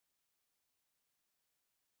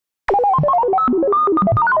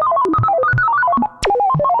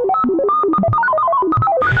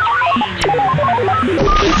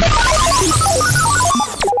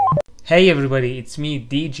Hey everybody, it's me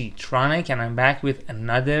DGtronic and I'm back with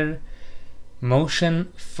another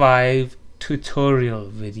Motion 5 tutorial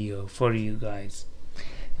video for you guys.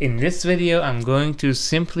 In this video I'm going to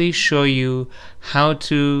simply show you how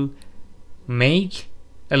to make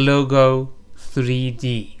a logo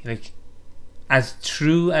 3D, like as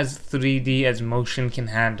true as 3D as Motion can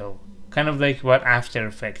handle, kind of like what After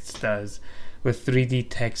Effects does with 3D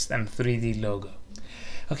text and 3D logo.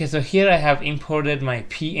 Okay, so here I have imported my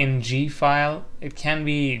PNG file. It can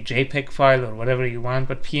be JPEG file or whatever you want,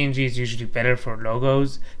 but PNG is usually better for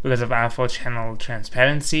logos because of alpha channel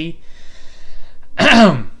transparency.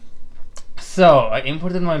 So I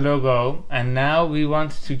imported my logo and now we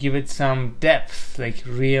want to give it some depth, like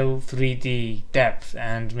real 3D depth,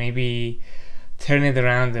 and maybe turn it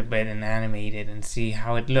around a bit and animate it and see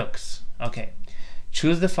how it looks. Okay,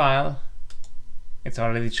 choose the file. It's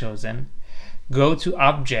already chosen. Go to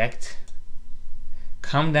Object,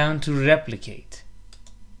 come down to Replicate.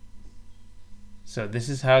 So this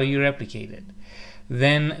is how you replicate it.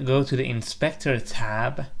 Then go to the Inspector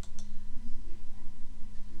tab.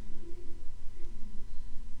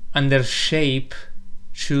 Under Shape,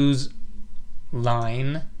 choose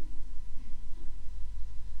Line.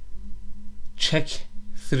 Check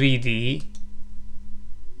 3D.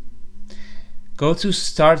 Go to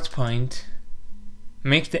Start Point.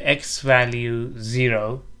 Make the X value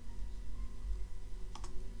 0.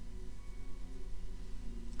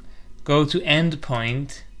 Go to End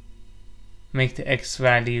Point. Make the X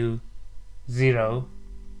value 0.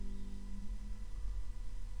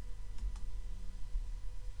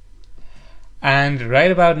 And right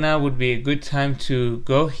about now would be a good time to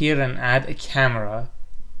go here and add a camera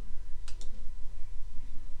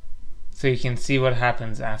so you can see what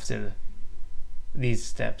happens after these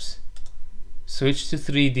steps. Switch to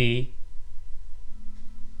 3D,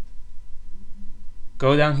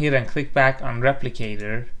 go down here and click back on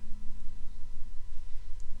Replicator,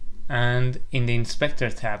 and in the Inspector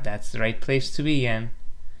tab, that's the right place to be in.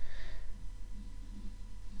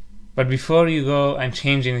 But before you go and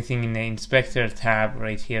change anything in the Inspector tab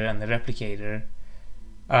right here on the Replicator,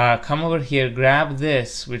 come over here, grab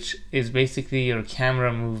this, which is basically your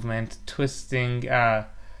camera movement, twisting,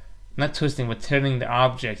 not twisting, but turning the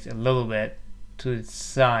object a little bit to its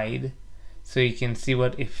side so you can see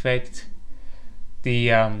what effect the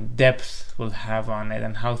depth will have on it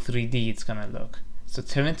and how 3D it's gonna look. So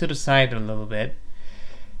turn it to the side a little bit,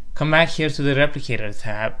 come back here to the Replicator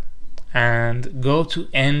tab and go to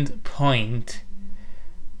End Point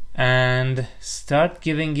and start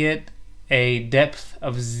giving it a depth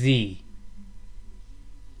of Z,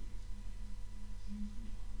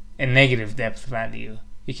 a negative depth value.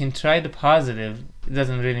 You can try the positive, it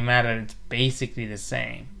doesn't really matter, it's basically the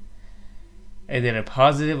same. Either a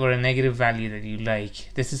positive or a negative value that you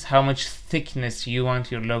like. This is how much thickness you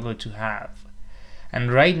want your logo to have.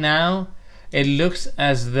 And right now, it looks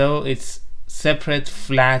as though it's separate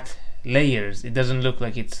flat layers. It doesn't look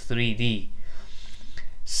like it's 3D.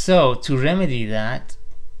 So to remedy that,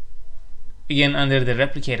 again under the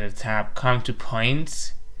Replicator tab, come to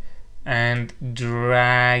Points, and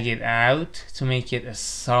drag it out to make it a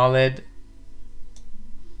solid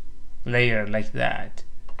layer like that.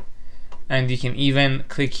 And you can even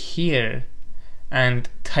click here and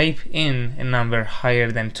type in a number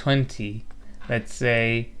higher than 20, let's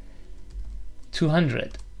say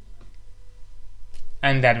 200,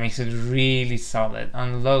 and that makes it really solid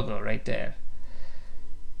on the logo right there.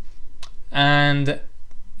 And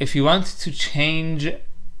if you want to change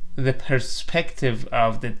the perspective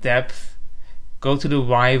of the depth, go to the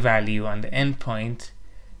Y value on the endpoint,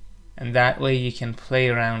 and that way you can play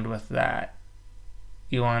around with that.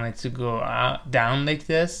 You want it to go down like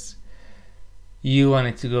this, you want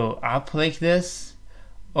it to go up like this,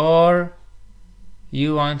 or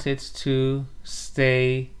you want it to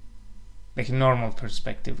stay like a normal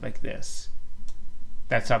perspective like this.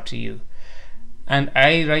 That's up to you. And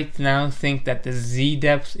I right now think that the Z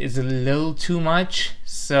depth is a little too much,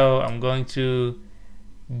 so I'm going to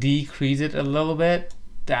decrease it a little bit.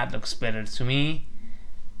 That looks better to me.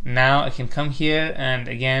 Now I can come here and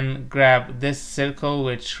again grab this circle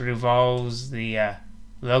which revolves the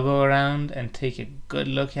logo around and take a good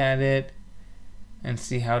look at it and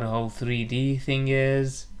see how the whole 3D thing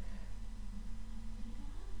is.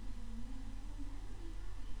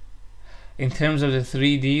 In terms of the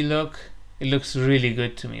 3D look, it looks really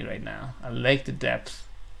good to me right now. I like the depth,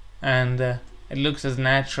 and it looks as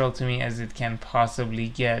natural to me as it can possibly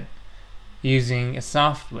get using a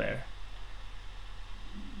software.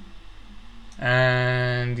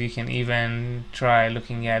 And you can even try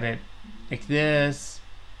looking at it like this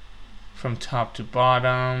from top to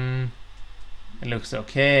bottom. It looks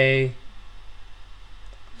okay.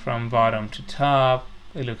 From bottom to top,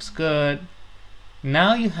 it looks good.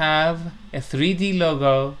 Now you have a 3D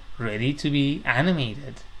logo ready to be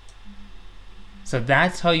animated. So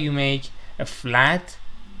that's how you make a flat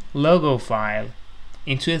logo file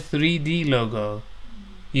into a 3D logo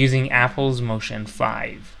using Apple's Motion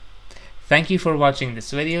 5. Thank you for watching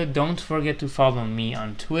this video. Don't forget to follow me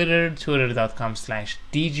on Twitter,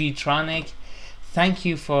 twitter.com/dgtronic. Thank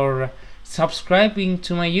you for subscribing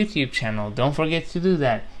to my YouTube channel. Don't forget to do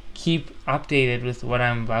that. Keep updated with what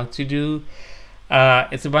I'm about to do.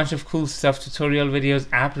 It's a bunch of cool stuff, tutorial videos,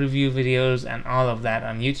 app review videos, and all of that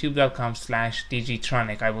on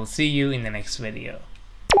youtube.com/dgtronic. I will see you in the next video.